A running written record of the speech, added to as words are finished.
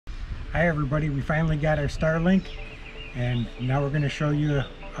Hi everybody, we finally got our Starlink and now we're going to show you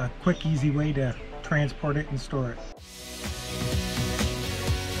a quick, easy way to transport it and store it.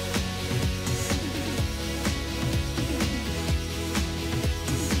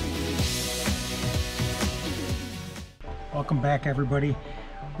 Welcome back everybody.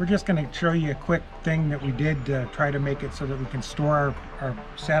 We're just going to show you a quick thing that we did to try to make it so that we can store our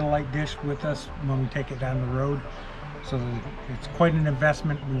satellite dish with us when we take it down the road. So it's quite an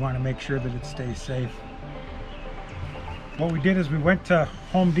investment. We want to make sure that it stays safe. What we did is we went to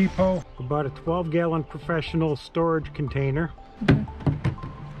Home Depot, we bought a 12-gallon professional storage container. It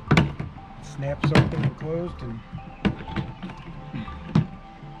snaps open and closed, and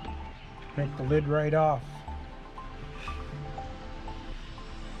take the lid right off.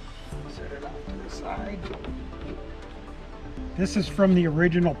 Set it off to the side. This is from the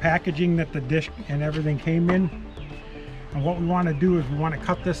original packaging that the dish and everything came in. And what we want to do is we want to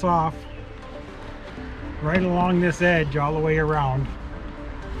cut this off right along this edge all the way around.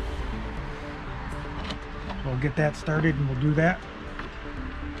 We'll get that started and we'll do that.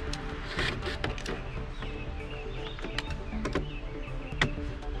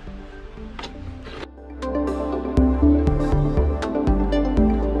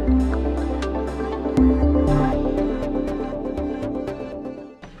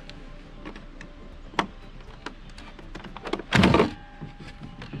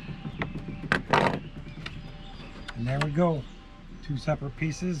 And there we go, two separate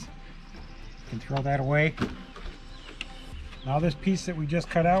pieces. You can throw that away. Now this piece that we just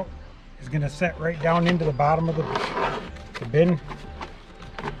cut out is going to set right down into the bottom of the bin.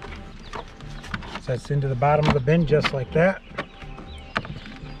 Sets into the bottom of the bin just like that.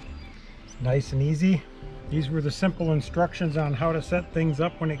 Nice and easy. These were the simple instructions on how to set things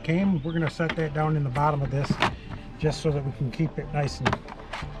up when it came. We're going to set that down in the bottom of this just so that we can keep it nice and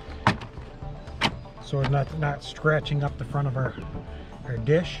so it's not scratching up the front of our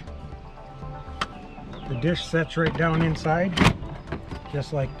dish. The dish sets right down inside,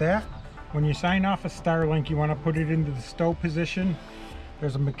 just like that. When you sign off a Starlink, you want to put it into the stow position.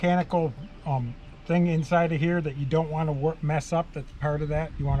 There's a mechanical thing inside of here that you don't want to mess up. That's part of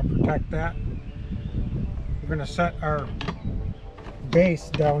that. You want to protect that. We're going to set our base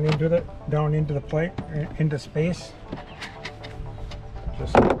down into the plate, into space,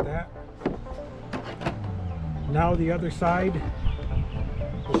 just like that. Now the other side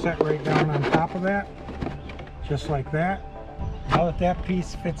will set right down on top of that, just like that. Now that that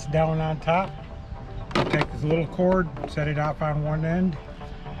piece fits down on top, we'll take this little cord, set it off on one end.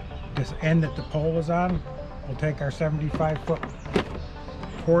 This end that the pole is on, we'll take our 75-foot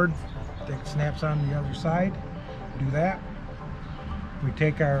cord that snaps on the other side, do that. We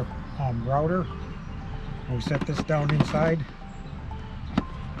take our router, and we set this down inside.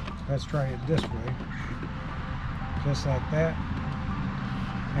 Let's try it this way. Just like that.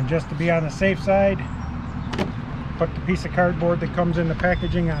 And just to be on the safe side, put the piece of cardboard that comes in the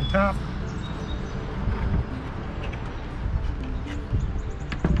packaging on top.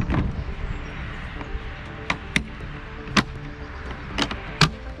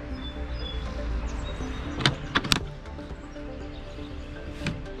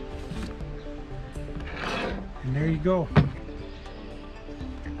 And there you go.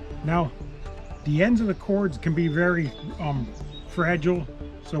 Now, the ends of the cords can be very fragile,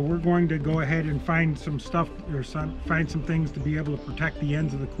 so we're going to go ahead and find some stuff or find some things to be able to protect the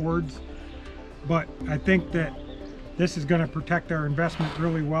ends of the cords. But I think that this is going to protect our investment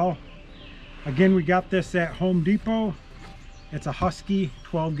really well. Again, we got this at Home Depot. It's a Husky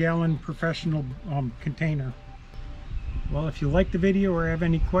 12-gallon professional container. Well, if you like the video or have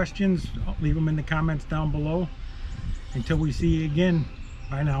any questions, leave them in the comments down below. Until we see you again,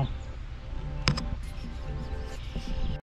 bye now.